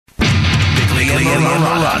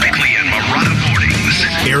Bickley&Marotta. Bickley&Marotta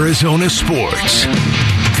Mornings. Arizona sports.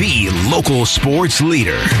 The local sports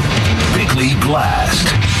leader. Bickley Blast.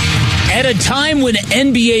 At a time when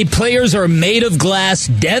NBA players are made of glass,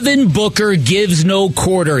 Devin Booker gives no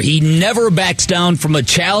quarter. He never backs down from a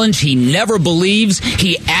challenge. He never believes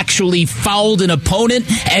he actually fouled an opponent,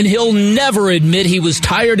 and he'll never admit he was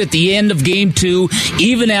tired at the end of Game 2,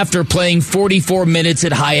 even after playing 44 minutes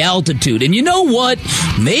at high altitude. And you know what?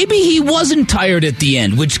 Maybe he wasn't tired at the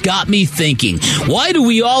end, which got me thinking. Why do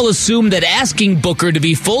we all assume that asking Booker to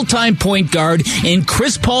be full-time point guard in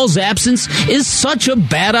Chris Paul's absence is such a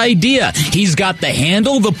bad idea? He's got the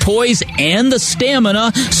handle, the poise, and the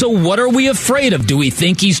stamina, so what are we afraid of? Do we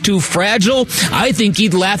think he's too fragile? I think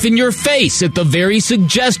he'd laugh in your face at the very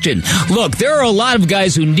suggestion. Look, there are a lot of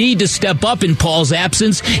guys who need to step up in Paul's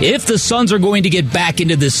absence if the Suns are going to get back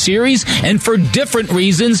into this series, and for different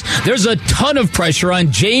reasons. There's a ton of pressure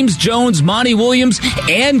on James Jones, Monty Williams,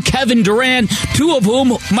 and Kevin Durant, two of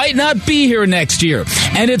whom might not be here next year.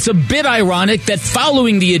 And it's a bit ironic that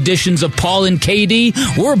following the additions of Paul and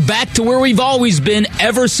KD, we're back to where we've always been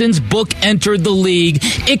ever since Book entered the league,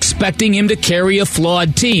 expecting him to carry a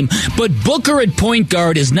flawed team. But Booker at point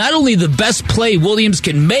guard is not only the best play Williams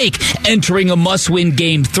can make entering a must-win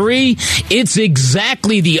Game 3, it's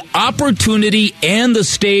exactly the opportunity and the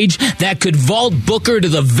stage that could vault Booker to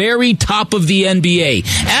the very top of the NBA.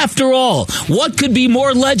 After all, what could be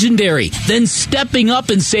more legendary than stepping up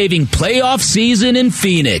and saving playoff season in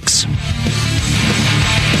Phoenix?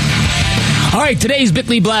 All right, today's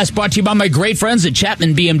Bickley Blast brought to you by my great friends at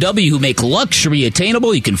Chapman BMW, who make luxury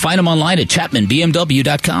attainable. You can find them online at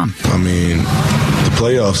chapmanbmw.com. I mean, the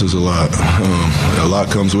playoffs is a lot. A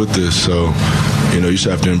lot comes with this, so, you just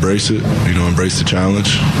have to embrace it, embrace the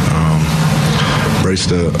challenge, embrace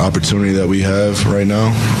the opportunity that we have right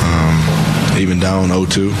now, even down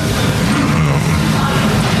 0-2.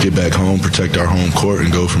 Get back home, protect our home court,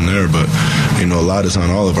 and go from there. But, a lot is on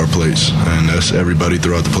all of our plates, and that's everybody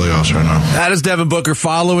throughout the playoffs right now. That is Devin Booker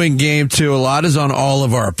following Game 2. A lot is on all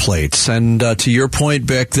of our plates. And to your point,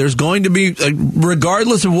 Bick, there's going to be,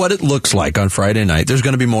 regardless of what it looks like on Friday night, there's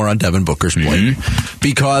going to be more on Devin Booker's plate.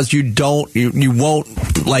 Because you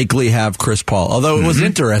won't likely have Chris Paul. Although it was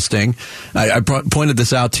interesting, I pointed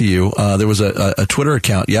this out to you. There was a Twitter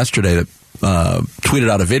account yesterday that tweeted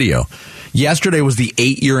out a video. Yesterday was the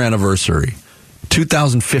 8-year anniversary.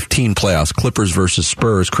 2015 playoffs, Clippers versus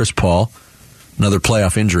Spurs. Chris Paul, another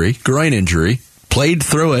playoff injury, groin injury, played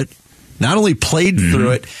through it. Not only played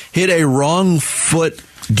through it, hit a wrong foot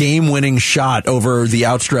game-winning shot over the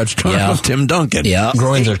outstretched arm of Tim Duncan. Yeah,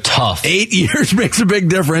 groins are tough. 8 years makes a big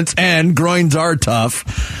difference, and groins are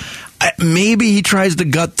tough. Maybe he tries to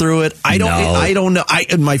gut through it. I don't know.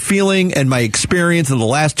 My feeling and my experience in the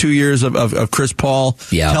last 2 years of Chris Paul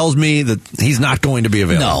tells me that he's not going to be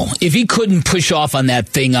available. No. If he couldn't push off on that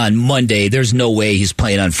thing on Monday, there's no way he's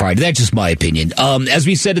playing on Friday. That's just my opinion. As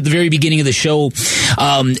we said at the very beginning of the show,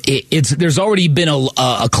 there's already been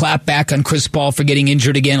a clap back on Chris Paul for getting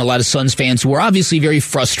injured again. A lot of Suns fans who are obviously very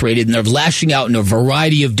frustrated, and they're lashing out in a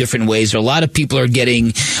variety of different ways. A lot of people are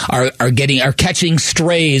catching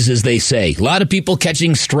strays, as they say. A lot of people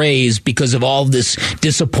catching strays because of all this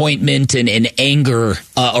disappointment and anger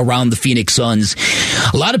around the Phoenix Suns.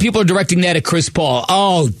 A lot of people are directing that at Chris Paul.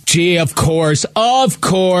 Oh, gee, of course. Like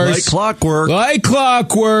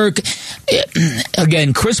clockwork.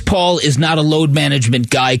 Again, Chris Paul is not a load management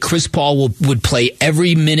guy. Chris Paul would play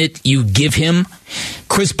every minute you give him.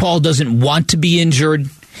 Chris Paul doesn't want to be injured.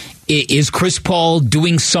 Is Chris Paul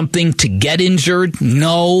doing something to get injured?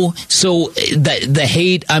 No. So the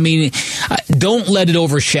hate, don't let it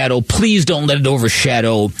overshadow. Please don't let it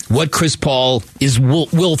overshadow what Chris Paul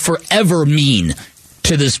will forever mean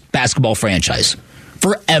to this basketball franchise.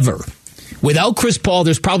 Forever. Without Chris Paul,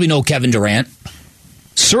 there's probably no Kevin Durant.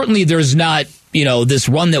 Certainly there's not, this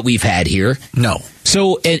run that we've had here. No.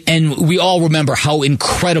 So, and we all remember how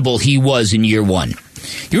incredible he was in year one.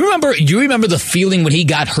 Do you remember the feeling when he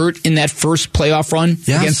got hurt in that first playoff run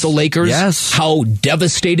against the Lakers? Yes. How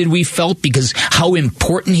devastated we felt because how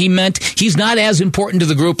important he meant. He's not as important to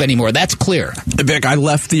the group anymore. That's clear. Vic, I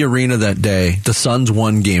left the arena that day. The Suns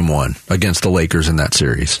won Game 1 against the Lakers in that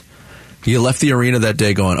series. You left the arena that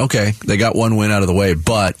day going, okay, they got one win out of the way,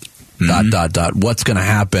 but ... what's going to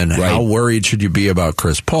happen? Right. How worried should you be about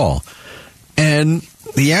Chris Paul? And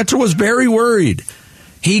the answer was very worried.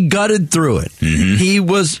 He gutted through it. He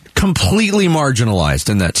was completely marginalized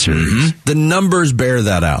in that series. The numbers bear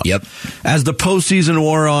that out. Yep. As the postseason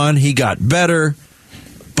wore on, he got better.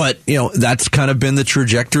 But, that's kind of been the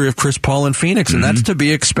trajectory of Chris Paul in Phoenix, and that's to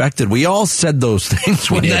be expected. We all said those things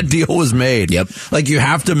when that deal was made. Yep. Like, you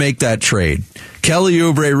have to make that trade. Kelly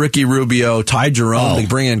Oubre, Ricky Rubio, Ty Jerome, they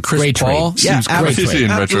bring in Chris Paul. Trade. Yeah, absolutely.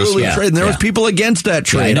 Absolutely. Yeah. Trade. And there was people against that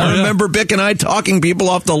trade. I remember Bick and I talking people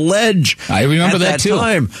off the ledge. I remember that too.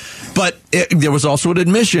 Time. But there was also an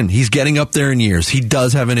admission. He's getting up there in years. He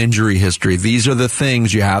does have an injury history. These are the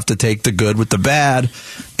things you have to take the good with the bad.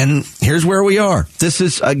 And here's where we are. This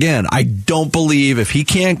is, again, I don't believe if he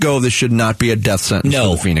can't go, this should not be a death sentence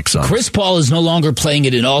for the Phoenix Suns. Chris Paul is no longer playing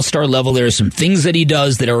at an all-star level. There are some things that he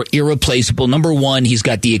does that are irreplaceable. Number one, he's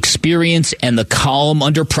got the experience and the calm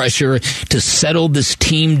under pressure to settle this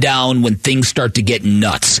team down when things start to get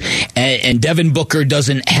nuts. And Devin Booker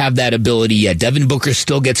doesn't have that ability yet. Devin Booker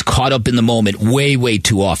still gets caught up in the moment way, way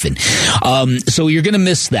too often. So you're going to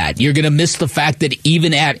miss that. You're going to miss the fact that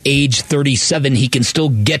even at age 37, he can still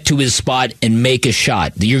get to his spot and make a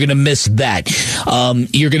shot. You're going to miss that.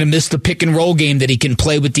 You're going to miss the pick and roll game that he can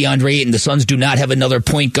play with DeAndre Ayton. The Suns do not have another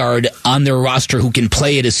point guard on their roster who can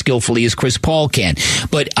play it as skillfully as Chris Paul can.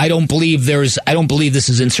 But I don't believe this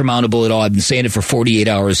is insurmountable at all. I've been saying it for 48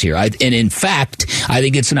 hours here. And in fact, I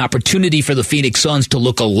think it's an opportunity for the Phoenix Suns to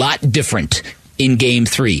look a lot different in Game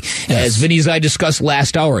 3. Yes. As Vinny and I discussed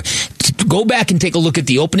last hour, go back and take a look at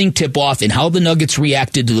the opening tip-off and how the Nuggets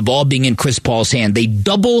reacted to the ball being in Chris Paul's hand. They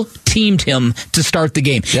double-teamed him to start the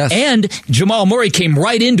game. Yes. And Jamal Murray came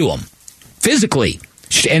right into him, physically.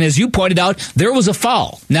 And as you pointed out, there was a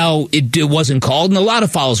foul. Now, it wasn't called, and a lot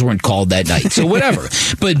of fouls weren't called that night, so whatever.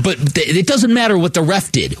 But it doesn't matter what the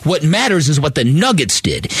ref did. What matters is what the Nuggets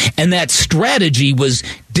did. And that strategy was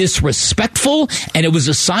disrespectful, and it was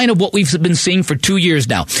a sign of what we've been seeing for 2 years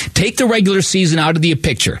now. Take the regular season out of the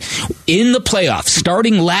picture. In the playoffs,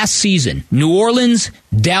 starting last season, New Orleans,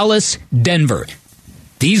 Dallas, Denver.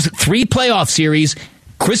 These 3 playoff series,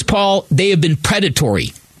 Chris Paul, they have been predatory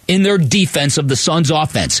in their defense of the Suns'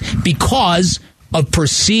 offense because of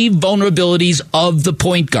perceived vulnerabilities of the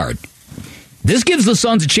point guard. This gives the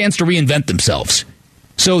Suns a chance to reinvent themselves.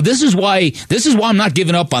 So this is why I'm not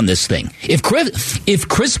giving up on this thing. If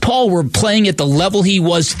Chris Paul were playing at the level he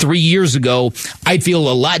was 3 years ago, I'd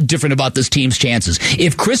feel a lot different about this team's chances.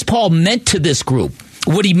 If Chris Paul meant to this group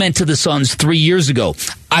what he meant to the Suns 3 years ago,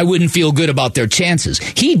 I wouldn't feel good about their chances.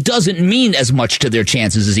 He doesn't mean as much to their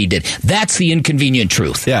chances as he did. That's the inconvenient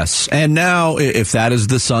truth. Yes, and now if that is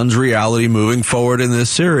the Suns' reality moving forward in this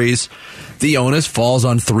series, the onus falls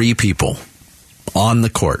on 3 people on the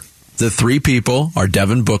court. The 3 people are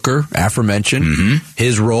Devin Booker, aforementioned. Mm-hmm.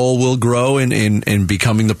 His role will grow in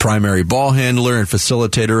becoming the primary ball handler and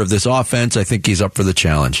facilitator of this offense. I think he's up for the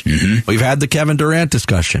challenge. Mm-hmm. We've had the Kevin Durant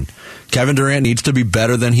discussion. Kevin Durant needs to be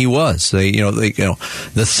better than he was.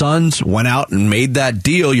 The Suns went out and made that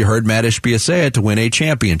deal. You heard Matt Ishbia say it, to win a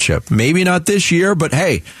championship. Maybe not this year, but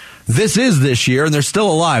hey, this is this year, and they're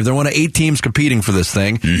still alive. They're one of 8 teams competing for this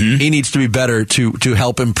thing. Mm-hmm. He needs to be better to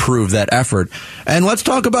help improve that effort. And let's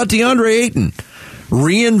talk about DeAndre Ayton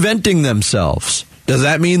reinventing themselves. Does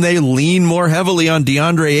that mean they lean more heavily on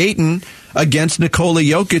DeAndre Ayton against Nikola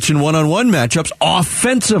Jokic in one-on-one matchups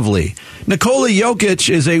offensively? Nikola Jokic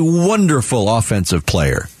is a wonderful offensive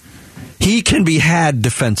player. He can be had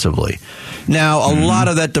defensively. Now, a lot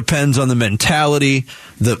of that depends on the mentality,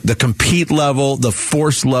 the compete level, the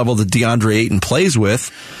force level that DeAndre Ayton plays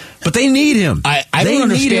with. But they need him. I they don't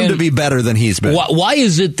need understand him to be better than he's been. Why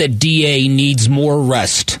is it that DA needs more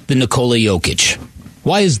rest than Nikola Jokic?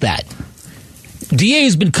 Why is that? DA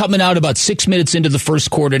has been coming out about 6 minutes into the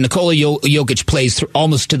first quarter. Nikola Jokic plays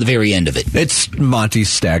almost to the very end of it. It's Monty's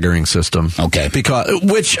staggering system. Okay.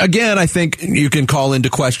 Which, again, I think you can call into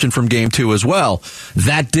question from Game 2 as well.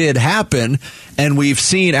 That did happen, and we've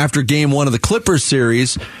seen after Game 1 of the Clippers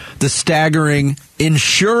series, the staggering,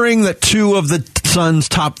 ensuring that 2 of the Suns'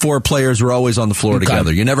 top 4 players were always on the floor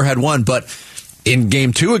together. You never had one, but in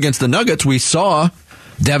Game 2 against the Nuggets, we saw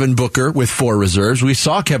Devin Booker with 4 reserves. We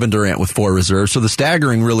saw Kevin Durant with 4 reserves. So the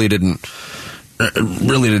staggering really didn't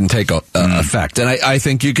take effect. And I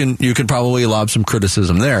think you can probably lob some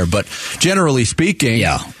criticism there. But generally speaking,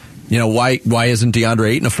 why isn't DeAndre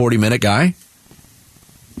Ayton a 40-minute guy?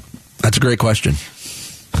 That's a great question.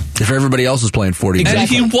 If everybody else is playing 40 minutes. And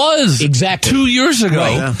he was. Exactly. 2 years ago.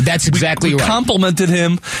 Right. Yeah. That's exactly we right. complimented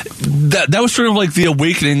him. That was sort of like the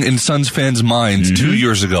awakening in Suns fans' minds 2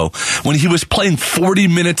 years ago when he was playing 40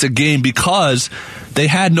 minutes a game because they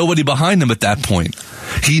had nobody behind him at that point.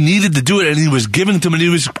 He needed to do it, and he was giving it to him, and he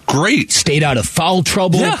was great. Stayed out of foul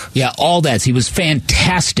trouble. Yeah, all that. He was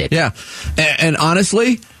fantastic. Yeah. And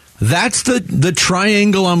honestly, that's the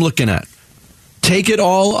triangle I'm looking at. take it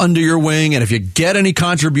all under your wing, and if you get any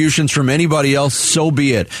contributions from anybody else, so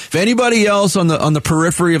be it. If anybody else on the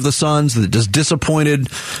periphery of the Suns that just disappointed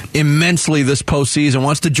immensely this postseason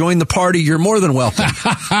wants to join the party, you're more than welcome.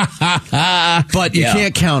 But you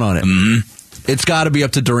can't count on it. Mm-hmm. It's got to be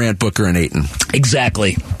up to Durant, Booker, and Ayton.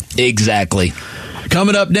 Exactly.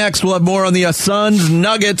 Coming up next, we'll have more on the Suns,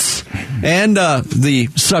 Nuggets, and the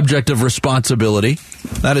subject of responsibility.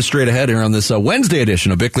 That is straight ahead here on this Wednesday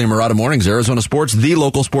edition of Bickley&Marotta Mornings, Arizona Sports, the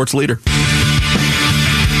local sports leader.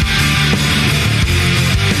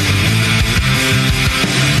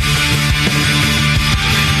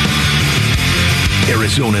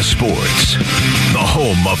 Arizona Sports, the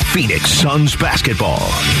home of Phoenix Suns basketball.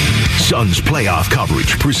 Suns playoff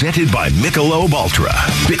coverage presented by Michelob Ultra.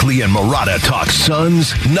 Bickley&Marotta talk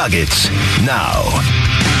Suns Nuggets now.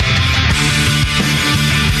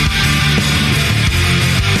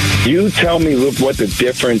 You tell me, Luke, what the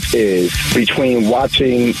difference is between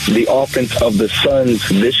watching the offense of the Suns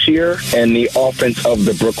this year and the offense of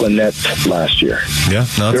the Brooklyn Nets last year. Yeah,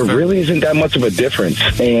 no, there really isn't that much of a difference.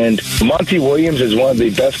 And Monty Williams is one of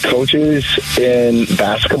the best coaches in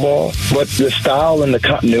basketball, but the style and the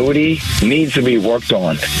continuity needs to be worked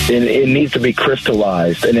on. And it needs to be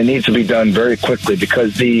crystallized, and it needs to be done very quickly,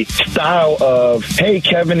 because the style of, hey,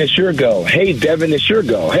 Kevin, it's your go. Hey, Devin, it's your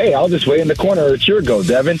go. Hey, I'll just wait in the corner. It's your go,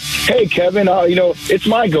 Devin. Hey, Kevin, it's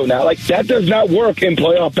my go now. Like, that does not work in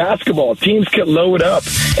playoff basketball. Teams can load up,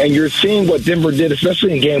 and you're seeing what Denver did,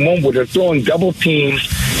 especially in Game 1, where they're throwing double teams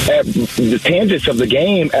at the tangents of the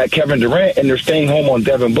game at Kevin Durant, and they're staying home on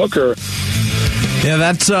Devin Booker. Yeah,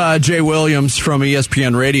 that's Jay Williams from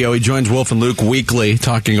ESPN Radio. He joins Wolf and Luke weekly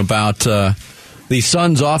talking about the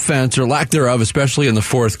Suns' offense, or lack thereof, especially in the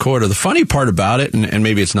fourth quarter. The funny part about it, and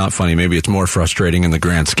maybe it's not funny, maybe it's more frustrating in the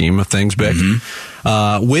grand scheme of things, Bick,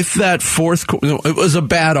 with that fourth quarter, it was a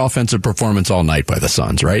bad offensive performance all night by the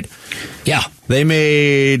Suns, right? Yeah. They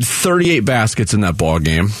made 38 baskets in that ball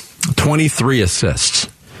game, 23 assists.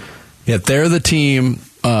 Yet they're the team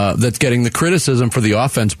that's getting the criticism for the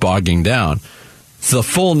offense bogging down. The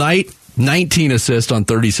full night, 19 assists on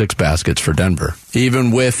 36 baskets for Denver,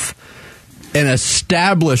 even with an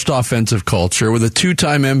established offensive culture with a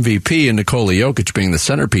two-time MVP in Nikola Jokic being the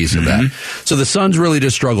centerpiece of that. So the Suns really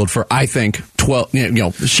just struggled for, I think,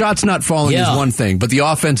 12. Shots not falling is one thing, but the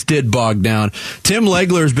offense did bog down. Tim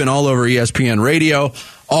Legler's been all over ESPN Radio,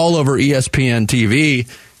 all over ESPN TV,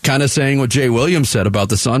 kind of saying what Jay Williams said about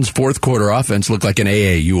the Suns' fourth quarter offense looked like an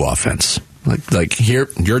AAU offense. Like here,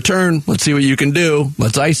 your turn. Let's see what you can do.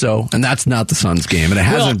 Let's ISO, and that's not the Suns' game, and it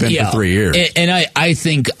hasn't been for 3 years. And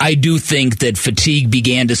I do think that fatigue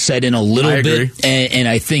began to set in a little bit, and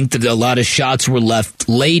I think that a lot of shots were left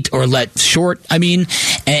late or let short. And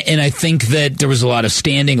I think that there was a lot of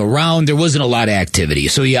standing around. There wasn't a lot of activity.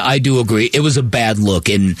 So yeah, I do agree. It was a bad look,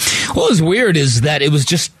 and what was weird is that it was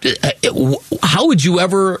just. How would you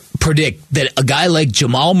ever predict that a guy like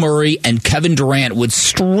Jamal Murray and Kevin Durant would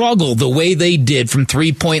struggle the way they did from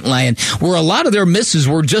three-point line, where a lot of their misses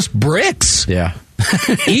were just bricks? Yeah.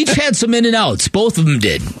 Each had some in and outs. Both of them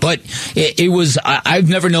did. But it was, I've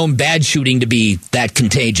never known bad shooting to be that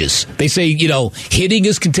contagious. They say, hitting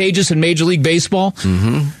is contagious in Major League Baseball.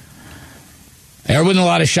 Mm-hmm. There wasn't a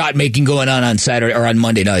lot of shot making going on Saturday or on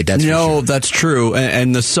Monday night. That's for sure. That's true.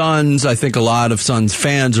 And the Suns, I think a lot of Suns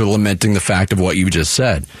fans are lamenting the fact of what you just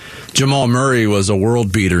said. Jamal Murray was a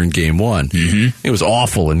world beater in Game 1. Mm-hmm. It was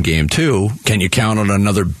awful in Game 2. Can you count on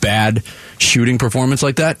another bad shooting performance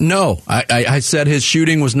like that? No. I said his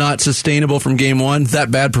shooting was not sustainable from Game 1. That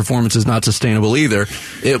bad performance is not sustainable either.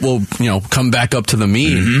 It will, come back up to the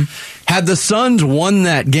mean. Mm-hmm. Had the Suns won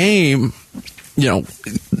that game, the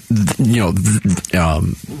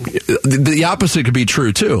opposite could be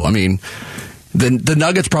true too. The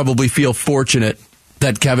Nuggets probably feel fortunate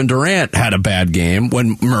that Kevin Durant had a bad game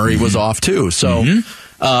when Murray was off too. So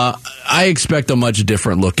I expect a much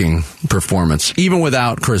different looking performance, even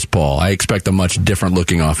without Chris Paul. I expect a much different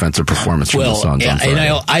looking offensive performance from the Suns on Friday.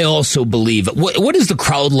 And I also believe. What is the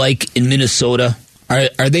crowd like in Minnesota?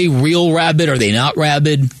 Are they real rabid? Are they not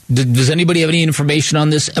rabid? Does anybody have any information on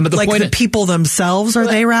this? But the people themselves, are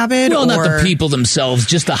they rabid? Well, not the people themselves,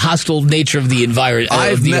 just the hostile nature of the environment,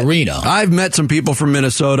 of the arena. I've met some people from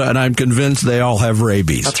Minnesota, and I'm convinced they all have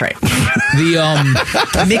rabies. That's right.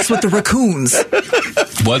 Mixed with the raccoons.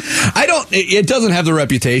 What? It doesn't have the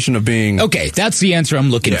reputation of being... Okay, that's the answer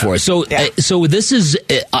I'm looking for. So this is,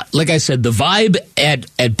 like I said, the vibe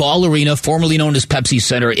at Ball Arena, formerly known as Pepsi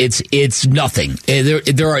Center, it's nothing.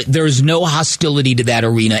 There's no hostility to that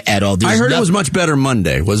arena at all. I heard it was much better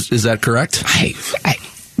Monday. Is that correct?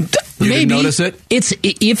 You didn't notice it?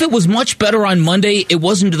 If it was much better on Monday, it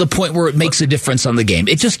wasn't to the point where it makes a difference on the game.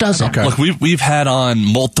 It just doesn't. Okay. Look, we've had on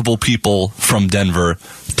multiple people from Denver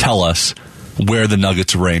tell us where the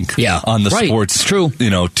Nuggets rank on the sports tier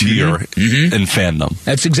in fandom.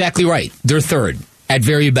 That's exactly right. They're third at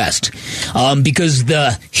very best. Because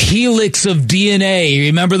the helix of DNA,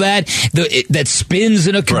 remember that? That spins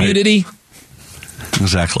in a community? Right.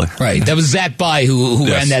 Exactly. Right. That was Zach Bai who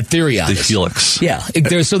ran that theory on this. The helix. Yeah.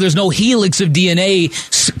 So there's no helix of DNA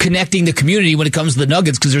connecting the community when it comes to the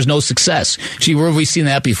Nuggets because there's no success. Gee, where have we seen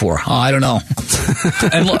that before? Oh, I don't know.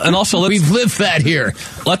 and also, we've lived that here.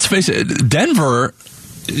 Let's face it, Denver,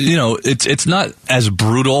 it's not as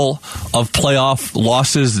brutal of playoff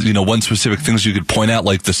losses. One specific things you could point out,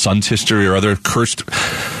 like the Suns' history or other cursed.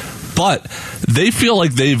 But they feel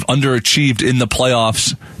like they've underachieved in the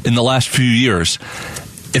playoffs in the last few years.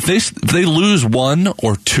 If they lose one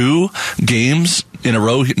or two games in a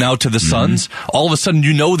row now to the Suns, all of a sudden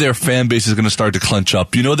their fan base is going to start to clench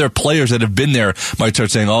up. Their players that have been there might start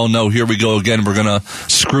saying, "Oh no, here we go again. We're going to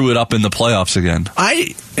screw it up in the playoffs again."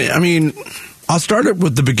 I mean, I'll start it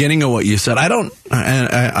with the beginning of what you said.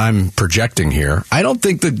 I'm projecting here. I don't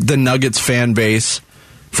think that the Nuggets fan base,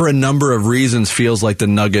 for a number of reasons, feels like the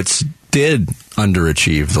Nuggets did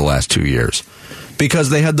underachieve the last 2 years because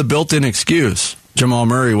they had the built-in excuse. Jamal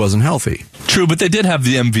Murray wasn't healthy. True, but they did have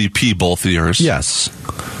the MVP both years. Yes.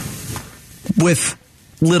 With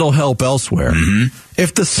little help elsewhere.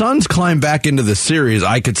 If the Suns climb back into the series,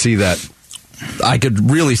 I could see that. I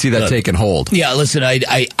could really see that taking hold. Yeah, listen,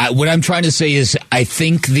 I what I'm trying to say is I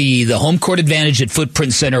think the home court advantage at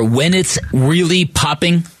Footprint Center, when it's really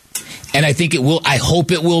popping, and I think it will. I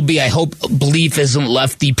hope it will be. I hope belief hasn't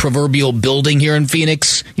left the proverbial building here in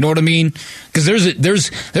Phoenix. You know what I mean? Because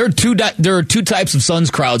there are two types of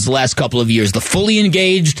Suns crowds the last couple of years: the fully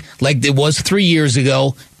engaged, like it was 3 years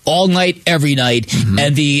ago, all night, every night,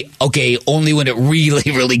 and the only when it really,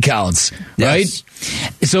 really counts, right? Yes.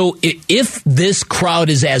 So if this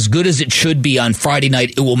crowd is as good as it should be on Friday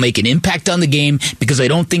night, it will make an impact on the game because I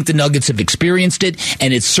don't think the Nuggets have experienced it,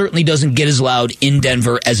 and it certainly doesn't get as loud in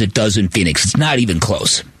Denver as it does in Phoenix. It's not even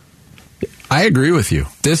close. I agree with you.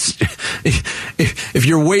 If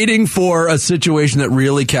you're waiting for a situation that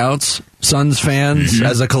really counts, Suns fans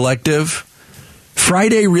as a collective,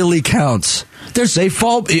 Friday really counts. If they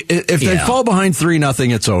fall behind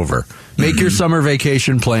 3-0, it's over. Make your summer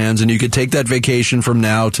vacation plans, and you could take that vacation from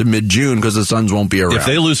now to mid-June because the Suns won't be around. If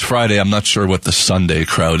they lose Friday, I'm not sure what the Sunday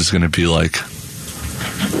crowd is going to be like.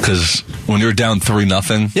 Because when you're down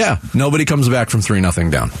 3-0, nobody comes back from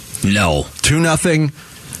 3-0 down. No, 2-0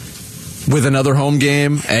 with another home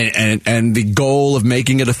game, and the goal of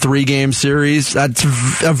making it a 3-game series. That's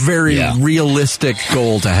a very realistic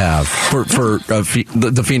goal to have for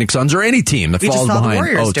the Phoenix Suns or any team that falls behind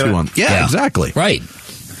 0-2. Yeah, exactly. Right.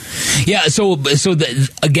 Yeah, so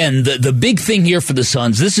the big thing here for the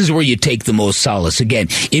Suns, this is where you take the most solace. Again,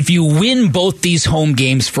 if you win both these home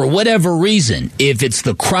games for whatever reason, if it's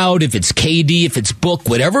the crowd, if it's KD, if it's Book,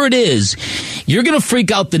 whatever it is, you're going to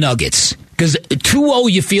freak out the Nuggets. Because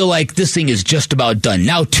 2-0, you feel like this thing is just about done.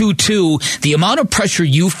 Now 2-2, the amount of pressure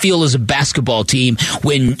you feel as a basketball team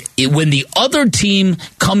when the other team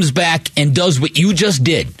comes back and does what you just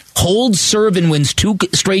did, holds serve and wins 2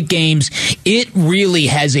 straight games, it really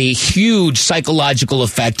has a huge psychological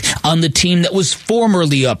effect on the team that was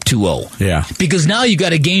formerly up 2-0. Yeah. Because now you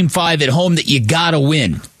got a Game 5 at home that you got to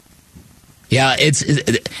win. Yeah,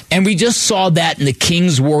 and we just saw that in the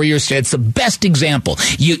Kings-Warriors. It's the best example.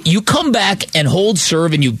 You come back and hold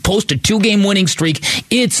serve and you post a 2-game winning streak.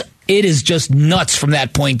 It is just nuts from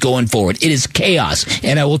that point going forward. It is chaos,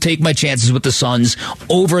 and I will take my chances with the Suns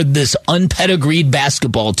over this unpedigreed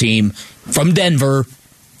basketball team from Denver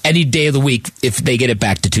any day of the week if they get it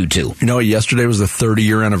back to 2-2. You know what yesterday was the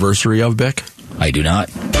 30-year anniversary of, Bick? I do not.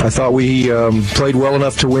 I thought we played well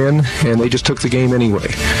enough to win, and they just took the game anyway.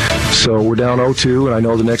 So we're down 0-2, and I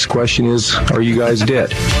know the next question is, are you guys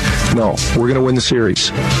dead? No, we're going to win the series.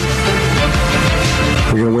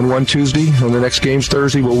 We're going to win one Tuesday, and the next game's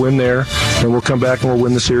Thursday. We'll win there, and we'll come back and we'll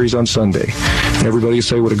win the series on Sunday. And everybody will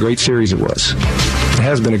say what a great series it was. It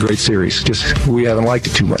has been a great series, just we haven't liked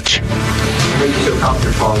it too much.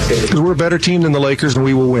 Because we're a better team than the Lakers, and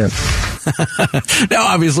we will win. Now,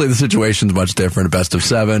 obviously, the situation's much different. A best of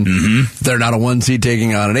 7. They're not a 1 seed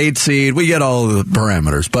taking on an 8 seed. We get all the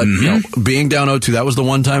parameters. But being down 0-2, that was the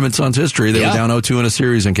one time in Suns history they were down 0-2 in a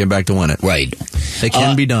series and came back to win it. Right. It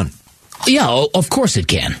can be done. Yeah, of course it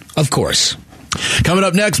can. Of course. Coming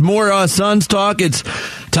up next, more Suns talk. It's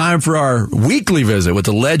time time for our weekly visit with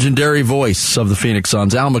the legendary voice of the Phoenix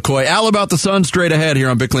Suns, Al McCoy. Al, about the Suns straight ahead here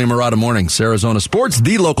on Bickley&Marotta Mornings. Arizona Sports,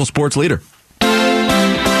 the local sports leader.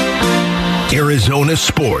 Arizona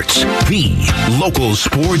Sports, the local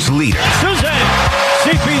sports leader. Suzanne,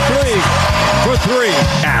 CP3 for 3.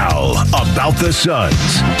 Al, about the Suns.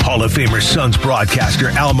 Hall of Famer Suns broadcaster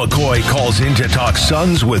Al McCoy calls in to talk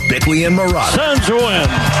Suns with Bickley&Marotta. Suns win.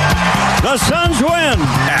 The Suns win.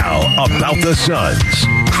 Al, about the Suns.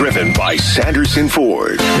 Driven by Sanderson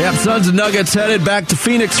Ford. Yep, Suns and Nuggets headed back to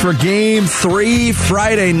Phoenix for Game 3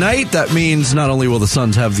 Friday night. That means not only will the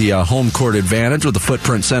Suns have the home court advantage with the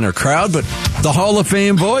Footprint Center crowd, but the Hall of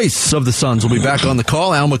Fame voice of the Suns will be back on the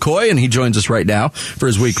call, Al McCoy, and he joins us right now for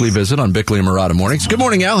his weekly visit on Bickley&Marotta Mornings. Good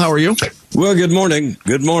morning, Al. How are you? Well, good morning.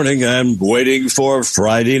 Good morning. I'm waiting for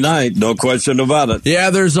Friday night. No question about it. Yeah,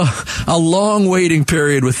 there's a long waiting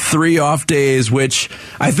period with 3 off days, which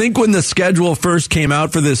I think when the schedule first came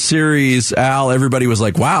out for this series, Al, everybody was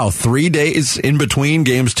like, wow, 3 days in between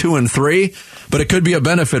games 2 and 3. But it could be a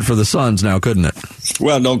benefit for the Suns now, couldn't it?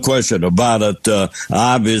 Well, no question about it.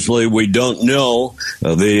 Obviously, we don't know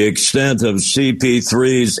the extent of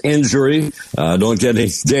CP3's injury. Don't get any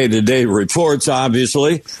day-to-day reports,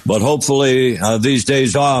 obviously. But hopefully these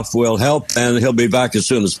days off will help, and he'll be back as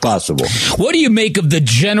soon as possible. What do you make of the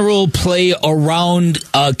general play around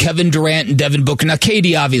Kevin Durant and Devin Booker? Now,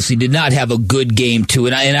 KD obviously did not have a good game, too,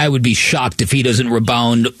 and I would be shocked if he doesn't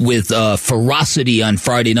rebound with ferocity on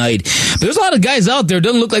Friday night. But there's a lot of guys out there.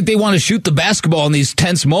 Doesn't look like they want to shoot the basketball in these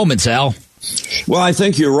tense moments, Al. Well, I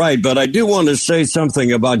think you're right, but I do want to say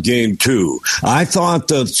something about Game 2. I thought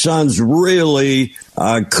the Suns really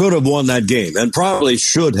could have won that game and probably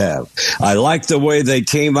should have. I like the way they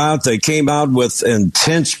came out. They came out with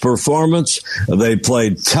intense performance. They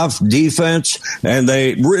played tough defense, and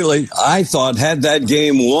they really, I thought, had that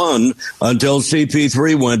game won until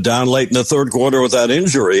CP3 went down late in the third quarter with that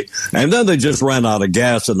injury. And then they just ran out of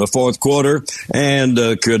gas in the fourth quarter and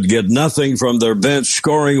could get nothing from their bench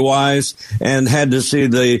scoring-wise and had to see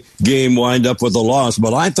the game wind up with a loss.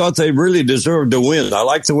 But I thought they really deserved to win. I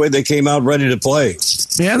like the way they came out ready to play.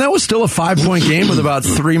 Yeah, that was still a 5-point game with about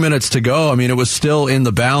 3 minutes to go. I mean, it was still in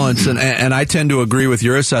the balance, and I tend to agree with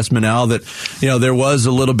your assessment, Al, that there was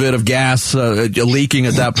a little bit of gas leaking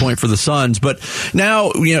at that point for the Suns. But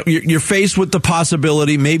now you're faced with the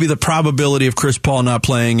possibility, maybe the probability of Chris Paul not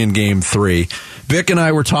playing in Game 3. Vic and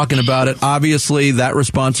I were talking about it. Obviously, that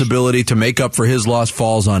responsibility to make up for his loss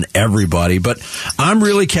falls on everybody. But I'm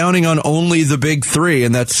really counting on only the big 3,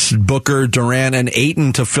 and that's Booker, Durant, and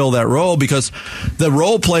Ayton to fill that role, because the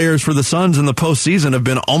role players for the Suns in the postseason have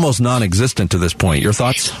been almost non-existent to this point. Your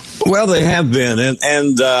thoughts? Well, they have been,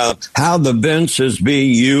 and how the bench is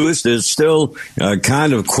being used is still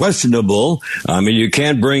kind of questionable. I mean, you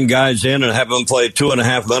can't bring guys in and have them play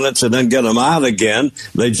 2.5 minutes and then get them out again.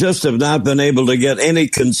 They just have not been able to get any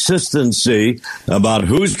consistency about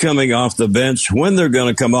who's coming off the bench, when they're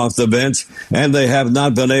going to come off the bench, and they have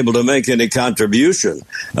not been able to make any contribution.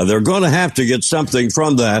 They're going to have to get something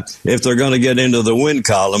from that if they're going to get into the win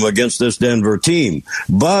column against this Denver team.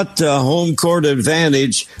 But home court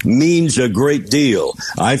advantage means a great deal.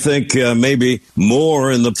 I think maybe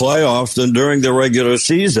more in the playoffs than during the regular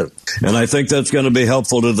season. And I think that's going to be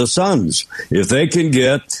helpful to the Suns. If they can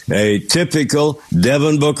get a typical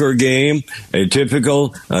Devin Booker game, a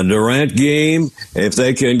typical Durant game, if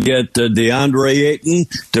they can get DeAndre Ayton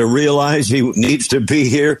to realize he needs to be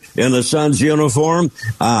here in the Suns uniform,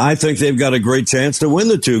 I think they've got a great chance to win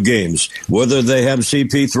the 2 games, whether they have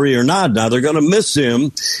CP3 or not. Now, they're going to miss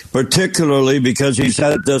him, particularly because he's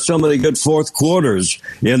had so many good fourth quarters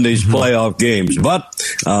in these playoff games. But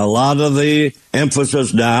a lot of the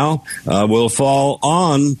emphasis now will fall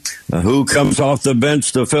on who comes off the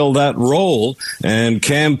bench to fill that role. And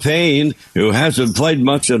Cam Payne, who hasn't played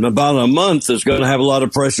much in about a month, is going to have a lot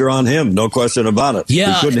of pressure on him. No question about it.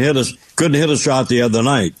 Yeah. He couldn't hit a shot the other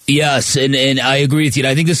night. Yes, and I agree with you.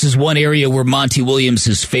 I think this is one area where Monty Williams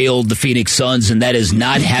has failed the Phoenix Suns, and that is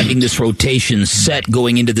not having this rotation set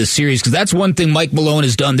going into this series, because that's one thing Mike Malone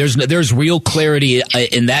has done. There's real clarity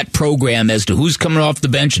in that program as to who's coming off the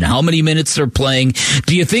bench and how many minutes they're playing.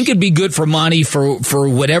 Do you think it'd be good for Monty for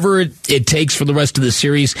whatever it takes for the rest of the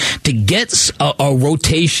series to get a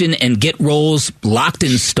rotation and get roles locked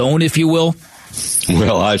in stone, if you will?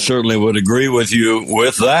 Well, I certainly would agree with you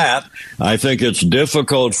with that. I think it's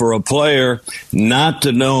difficult for a player not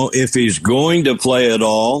to know if he's going to play at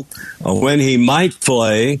all, when he might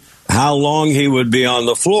play, how long he would be on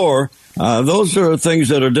the floor. Those are things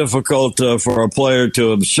that are difficult for a player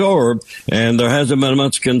to absorb, and there hasn't been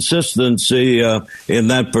much consistency in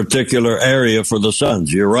that particular area for the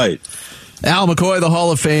Suns. You're right. Al McCoy, the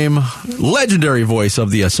Hall of Fame legendary voice of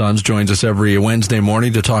the Suns, joins us every Wednesday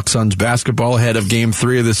morning to talk Suns basketball ahead of Game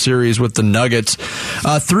 3 of this series with the Nuggets.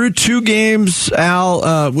 Through 2 games,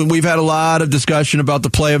 Al, we've had a lot of discussion about the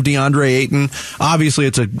play of DeAndre Ayton. Obviously,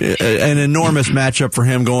 it's an enormous matchup for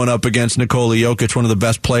him going up against Nikola Jokic, one of the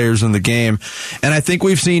best players in the game. And I think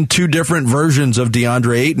we've seen 2 different versions of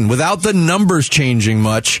DeAndre Ayton without the numbers changing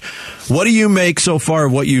much. What do you make so far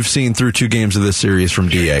of what you've seen through 2 games of this series from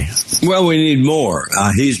DA? Well, we need more.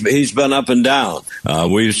 He's been up and down.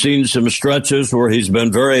 We've seen some stretches where he's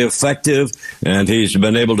been very effective, and he's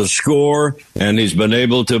been able to score, and he's been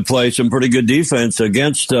able to play some pretty good defense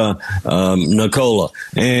against Nikola.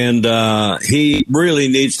 And he really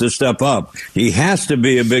needs to step up. He has to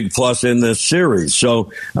be a big plus in this series.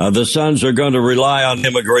 So the Suns are going to rely on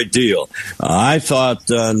him a great deal. I thought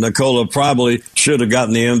Nikola probably should have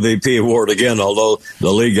gotten the MVP award again, although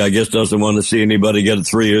the league, I guess, doesn't want to see anybody get it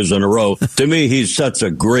 3 years in a row. To me, he's such a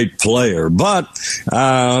great player. But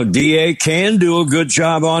DA can do a good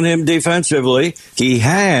job on him defensively. He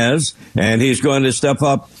has, and he's going to step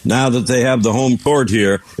up now that they have the home court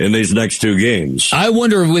here in these next 2 games. I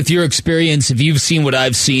wonder, with your experience, if you've seen what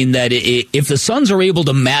I've seen, that if the Suns are able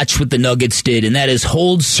to match what the Nuggets did, and that is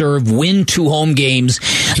hold, serve, win 2 home games,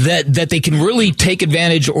 that they can really take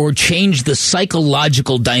advantage or change the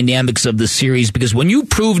psychological dynamics of the series. Because when you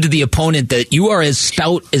prove to the opponent that you are as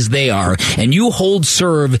stout as they are, and you hold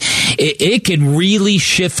serve, it can really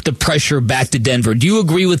shift the pressure back to Denver. Do you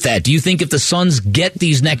agree with that? Do you think if the Suns get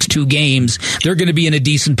these next 2 games, they're going to be in a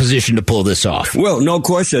decent position to pull this off? Well, no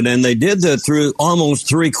question. And they did that through almost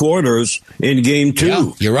 3 quarters in Game 2.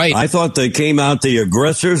 Yeah, you're right. I thought they came out the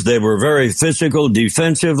aggressors. They were very physical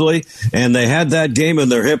defensively, and they had that game in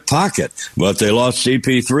their hip pocket. But they lost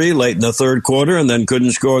CP3 late in the 3rd quarter and then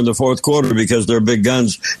couldn't score in the 4th quarter because their big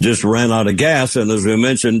guns just ran out of gas. And as we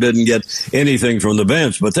mentioned, didn't get anything from the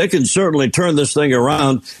bench. But they can certainly turn this thing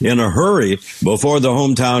around in a hurry before the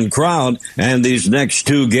hometown crowd and these next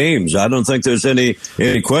 2 games. I don't think there's any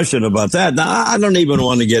question about that. Now, I don't even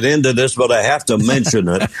want to get into this, but I have to mention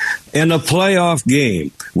it. In a playoff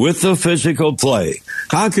game with the physical play,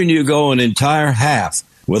 how can you go an entire half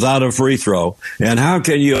without a free throw? And how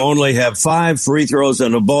can you only have 5 free throws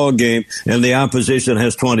in a ball game and the opposition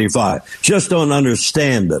has 25? Just don't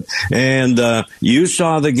understand it. And you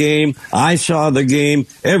saw the game. I saw the game.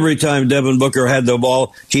 Every time Devin Booker had the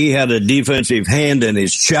ball, he had a defensive hand in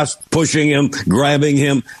his chest, pushing him, grabbing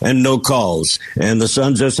him, and no calls. And the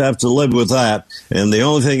Suns just have to live with that. And the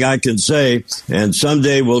only thing I can say, and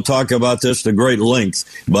someday we'll talk about this to great length,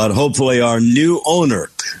 but hopefully our new owner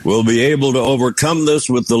will be able to overcome this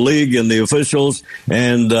with the league and the officials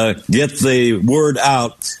and get the word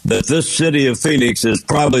out that this city of Phoenix is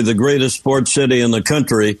probably the greatest sports city in the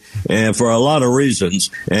country, and for a lot of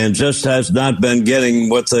reasons, and just has not been getting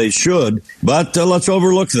what they should. But let's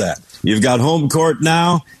overlook that. You've got home court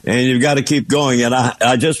now, and you've got to keep going. And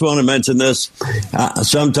I just want to mention this.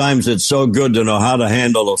 Sometimes it's so good to know how to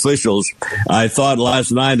handle officials. I thought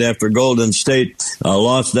last night after Golden State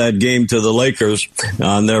lost that game to the Lakers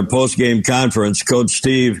on their post-game conference, Coach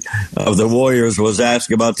Steve of the Warriors was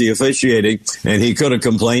asked about the officiating, and he could have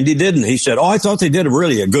complained. He didn't. He said, I thought they did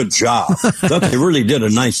really a good job. I thought they really did a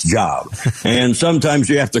nice job. And sometimes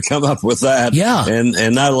you have to come up with that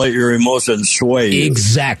and not let your emotions sway you.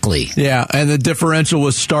 Exactly. Yeah, and the differential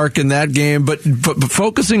was stark in that game. But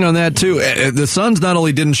focusing on that, too, the Suns not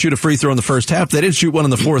only didn't shoot a free throw in the first half, they didn't shoot one in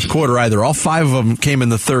the 4th quarter either. All 5 of them came in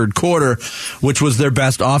the 3rd quarter, which was their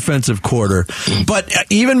best offensive quarter. But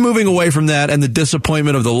even moving away from that and the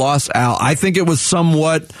disappointment of the loss, Al, I think it was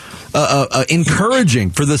somewhat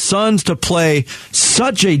encouraging for the Suns to play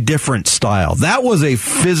such a different style. That was a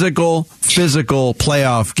physical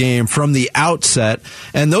playoff game from the outset,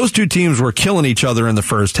 and those 2 teams were killing each other in the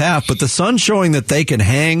first half, but the Suns showing that they can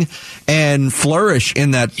hang and flourish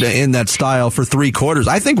in that style for 3 quarters,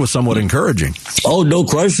 I think was somewhat encouraging. Oh, no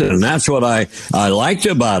question. And that's what I liked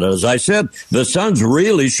about it. As I said, the Suns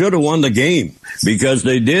really should have won the game because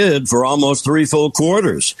they did for almost 3 full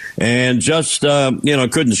quarters and just,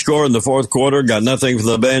 couldn't score in the 4th quarter, got nothing from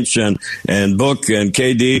the bench, and Book and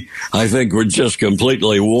KD, I think, were just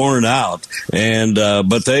completely worn out. And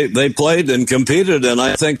but they played and competed, and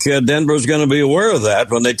I think Denver's going to be aware of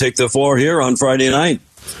that when they take the floor here on Friday night.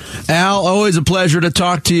 Al, always a pleasure to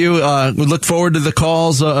talk to you. We look forward to the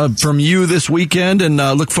calls from you this weekend, and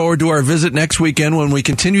look forward to our visit next weekend when we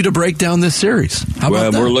continue to break down this series. How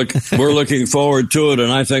about that? We're looking forward to it, and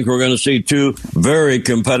I think we're going to see two very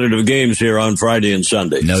competitive games here on Friday and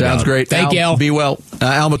Sunday. Sounds great. Thank you, Al. Be well.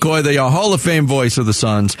 Al McCoy, the Hall of Fame voice of the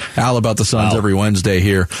Suns. Al about the Suns every Wednesday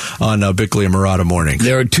here on Bickley and Marotta Mornings.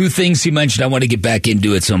 There are two things he mentioned I want to get back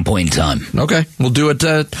into at some point in time. Okay. We'll do it,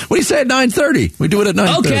 what do you say, at 9:30? We do it at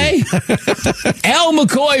 9:30. Okay. Al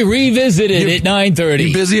McCoy revisited at 9:30.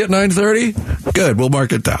 You busy at 9:30? Good. We'll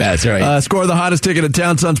mark it down. That's right. Score the hottest ticket in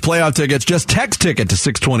town, Suns playoff tickets. Just text ticket to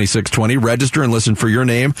 620-620. Register and listen for your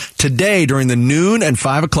name today during the noon and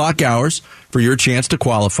 5 o'clock hours for your chance to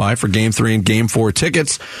qualify for Game 3 and Game 4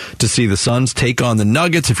 tickets to see the Suns take on the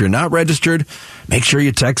Nuggets. If you're not registered, make sure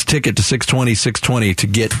you text ticket to 620-620 to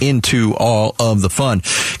get into all of the fun.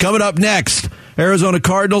 Coming up next, Arizona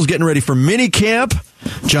Cardinals getting ready for mini camp.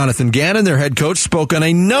 Jonathan Gannon, their head coach, spoke on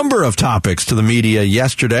a number of topics to the media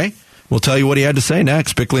yesterday. We'll tell you what he had to say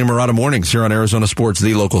next. Bickley and Marotta Mornings here on Arizona Sports,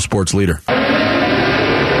 the local sports leader. Bickley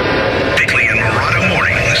and Marotta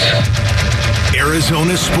Mornings.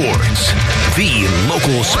 Arizona Sports, the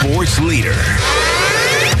local sports leader.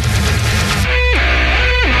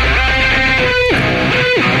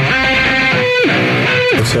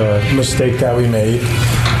 It's a mistake that we made,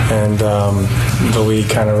 and the league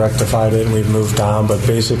kind of rectified it, and we've moved on. But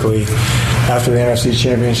basically, after the NFC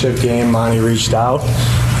Championship game, Monty reached out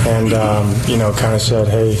and, kind of said,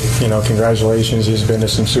 hey, congratulations. He's been to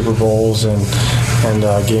some Super Bowls and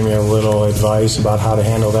gave me a little advice about how to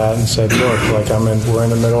handle that and said, look, we're in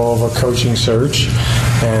the middle of a coaching search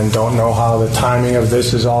and don't know how the timing of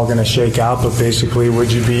this is all going to shake out, but basically,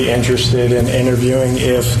 would you be interested in interviewing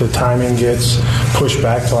if the timing gets pushed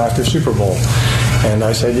back till after Super Bowl? And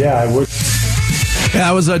I said, yeah, I would. Yeah,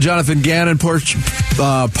 that was Jonathan Gannon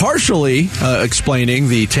partially explaining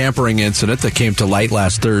the tampering incident that came to light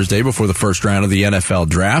last Thursday before the first round of the NFL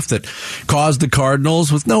draft that caused the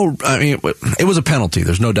Cardinals with it was a penalty.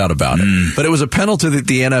 There's no doubt about it. But it was a penalty that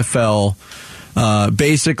the NFL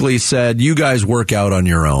basically said, you guys work out on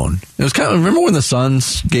your own. It was remember when the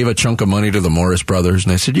Suns gave a chunk of money to the Morris brothers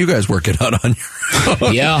and they said, you guys work it out on your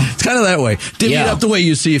own? Yeah. It's kind of that way. Divvy it up the way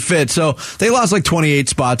you see fit. So they lost 28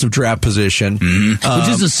 spots of draft position. Which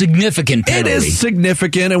is a significant penalty. It is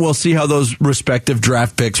significant, and we'll see how those respective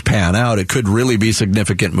draft picks pan out. It could really be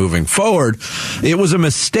significant moving forward. It was a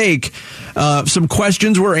mistake. Some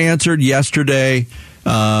questions were answered yesterday.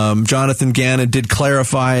 Jonathan Gannon did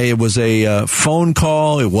clarify it was a phone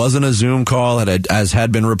call. It wasn't a Zoom call, as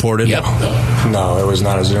had been reported. Yep. No, it was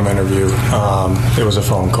not a Zoom interview. It was a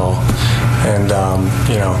phone call. And,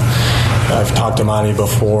 I've talked to Monty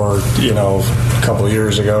before, a couple of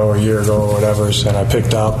years ago or a year ago or whatever, and I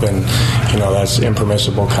picked up, and, that's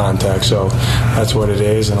impermissible contact. So that's what it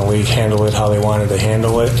is, and the league handled it how they wanted to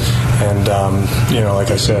handle it. And, like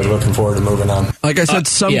I said, looking forward to moving on. Like I said,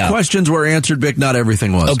 some questions were answered, Bick. Not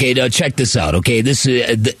everything was. Okay, now check this out. Okay, this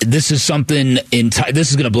is something this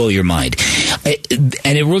is going to blow your mind,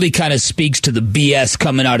 and it really kind of speaks to the BS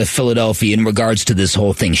coming out of Philadelphia in regards to this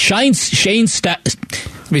whole thing.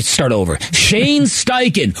 Let me start over. Shane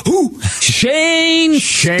Steichen. Who? Shane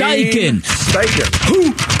Steichen.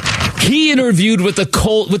 Who? He interviewed with the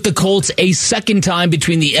Colts a second time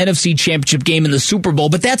between the NFC Championship game and the Super Bowl,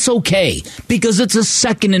 but that's okay because it's a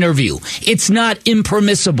second interview. It's not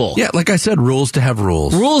impermissible. Yeah, like I said, rules to have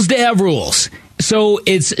rules. Rules to have rules. So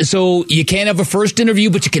you can't have a first interview,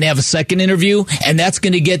 but you can have a second interview, and that's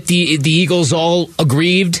going to get the Eagles all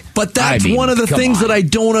aggrieved. But that's one of the things that I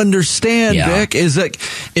don't understand, Vic, is that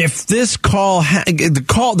if this call,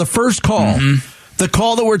 the first call. The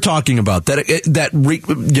call that we're talking about,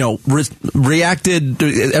 reacted,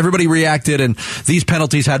 everybody reacted, and these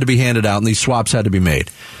penalties had to be handed out, and these swaps had to be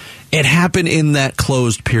made. It happened in that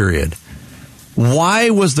closed period.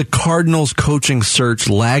 Why was the Cardinals coaching search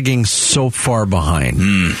lagging so far behind?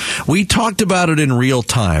 We talked about it in real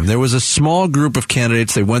time. There was a small group of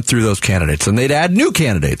candidates. They went through those candidates, and they'd add new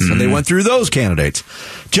candidates, and they went through those candidates.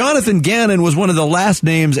 Jonathan Gannon was one of the last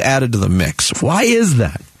names added to the mix. Why is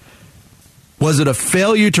that? Was it a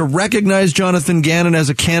failure to recognize Jonathan Gannon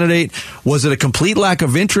as a candidate? Was it a complete lack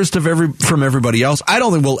of interest from everybody else? I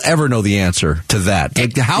don't think we'll ever know the answer to that.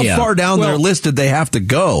 How far down their list did they have to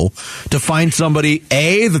go to find somebody,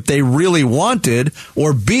 A, that they really wanted,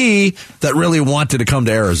 or B, that really wanted to come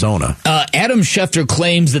to Arizona? Adam Schefter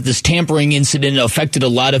claims that this tampering incident affected a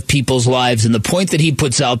lot of people's lives, and the point that he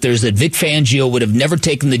puts out there is that Vic Fangio would have never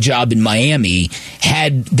taken the job in Miami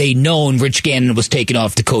had they known Rich Gannon was taken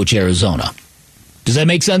off to coach Arizona. Does that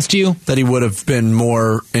make sense to you? That he would have been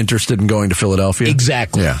more interested in going to Philadelphia?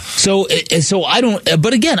 Exactly. Yeah. So I don't.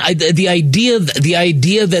 But again, the idea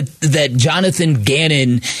that Jonathan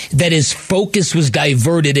Gannon, that his focus was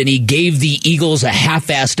diverted and he gave the Eagles a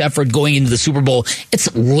half-assed effort going into the Super Bowl,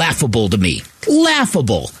 it's laughable to me.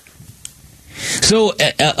 Laughable. So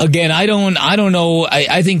again, I don't know.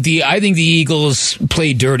 I think the Eagles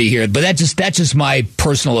played dirty here, but that's just my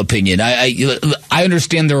personal opinion. I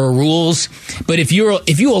understand there are rules, but if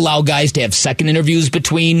you allow guys to have second interviews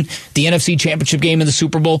between the NFC Championship game and the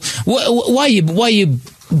Super Bowl, why you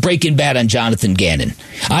breaking bad on Jonathan Gannon?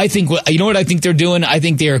 I think you know what I think they're doing. I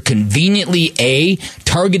think they are conveniently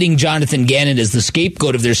targeting Jonathan Gannon as the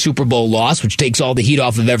scapegoat of their Super Bowl loss, which takes all the heat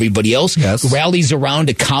off of everybody else. Yes. Rallies around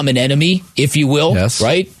a common enemy, if you will. Yes.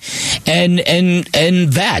 Right? And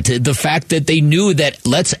that the fact that they knew that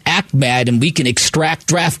let's act mad and we can extract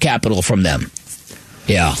draft capital from them.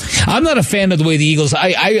 Yeah. I'm not a fan of the way the Eagles,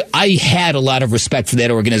 I had a lot of respect for that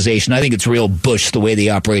organization. I think it's real bush the way they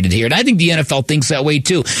operated here. And I think the NFL thinks that way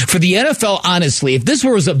too. For the NFL, honestly, if this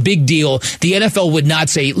was a big deal, the NFL would not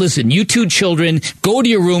say, listen, you two children, go to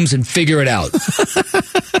your rooms and figure it out.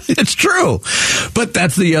 It's true. But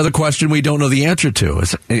that's the other question we don't know the answer to.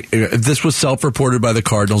 This was self-reported by the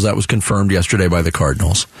Cardinals. That was confirmed yesterday by the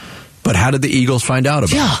Cardinals. But how did the Eagles find out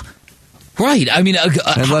about it? Yeah. Right. I mean,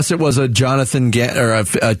 unless it was a Jonathan or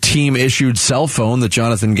a team-issued cell phone that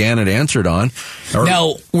Jonathan Gannon answered on.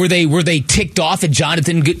 Now, were they ticked off at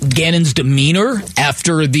Jonathan Gannon's demeanor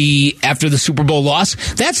after the Super Bowl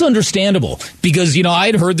loss? That's understandable because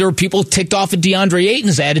I'd heard there were people ticked off at DeAndre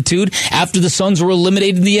Ayton's attitude after the Suns were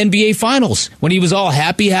eliminated in the NBA Finals when he was all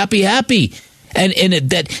happy. And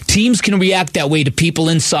that teams can react that way to people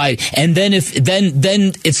inside, and then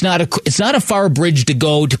then it's not a far bridge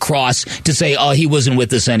to cross to say, oh, he wasn't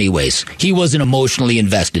with us anyways. He wasn't emotionally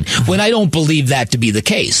invested. When I don't believe that to be the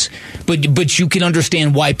case, but you can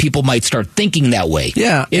understand why people might start thinking that way.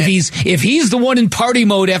 Yeah, if he's the one in party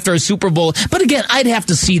mode after a Super Bowl. But again, I'd have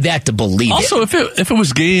to see that to believe also, it. Also, if it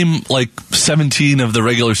was game like 17 of the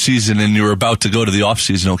regular season and you were about to go to the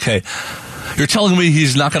offseason, okay. You're telling me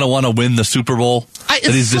he's not going to want to win the Super Bowl? That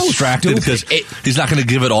he's distracted because he's not going to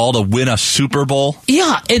give it all to win a Super Bowl?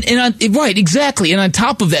 Yeah, right, exactly. And on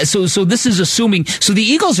top of that, so this is assuming, so the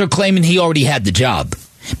Eagles are claiming he already had the job.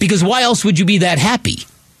 Because why else would you be that happy?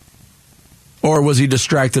 Or was he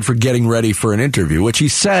distracted for getting ready for an interview, which he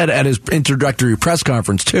said at his introductory press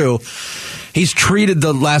conference, too. He's treated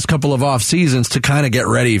the last couple of off seasons to kind of get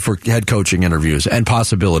ready for head coaching interviews and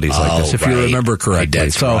possibilities like this, if you remember correctly.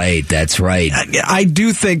 That's right. I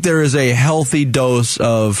do think there is a healthy dose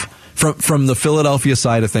of, from the Philadelphia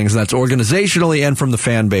side of things, and that's organizationally and from the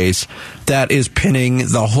fan base, that is pinning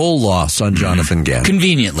the whole loss on Jonathan Gannon.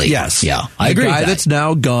 Conveniently. Yes. Yeah, I agree with that. The guy that's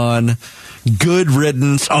now gone, good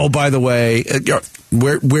riddance. Oh, by the way,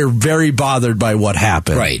 we're very bothered by what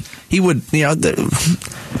happened. Right. He would, I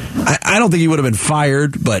don't think he would have been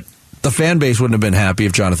fired, but the fan base wouldn't have been happy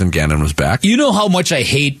if Jonathan Gannon was back. You know how much I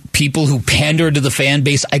hate people who pander to the fan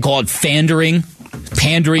base? I call it pandering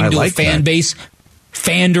to a fan base.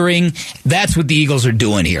 Pandering. That's what the Eagles are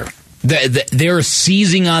doing here. They're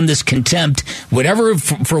seizing on this contempt,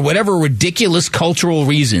 for whatever ridiculous cultural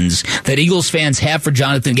reasons that Eagles fans have for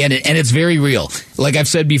Jonathan Gannon, and it's very real. Like I've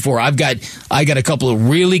said before, I got a couple of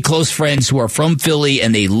really close friends who are from Philly,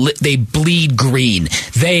 and they bleed green.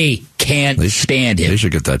 They can't stand him. They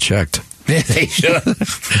should get that checked. They should.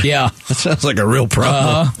 Yeah, that sounds like a real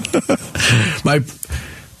problem.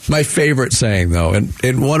 My favorite saying, though,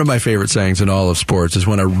 and one of my favorite sayings in all of sports is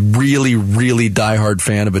when a really, really diehard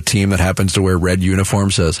fan of a team that happens to wear red uniform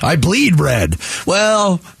says, I bleed red.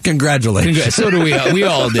 Well, congratulations. So do we. We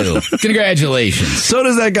all do. Congratulations. So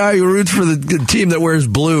does that guy who roots for the team that wears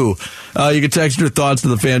blue. You can text your thoughts to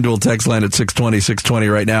the FanDuel text line at 620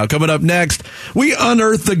 right now. Coming up next, we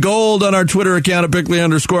unearth the gold on our Twitter account at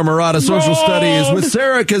Bickley_Marotta. Social Studies with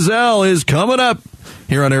Sarah Cazell is coming up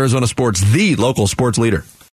here on Arizona Sports, the local sports leader.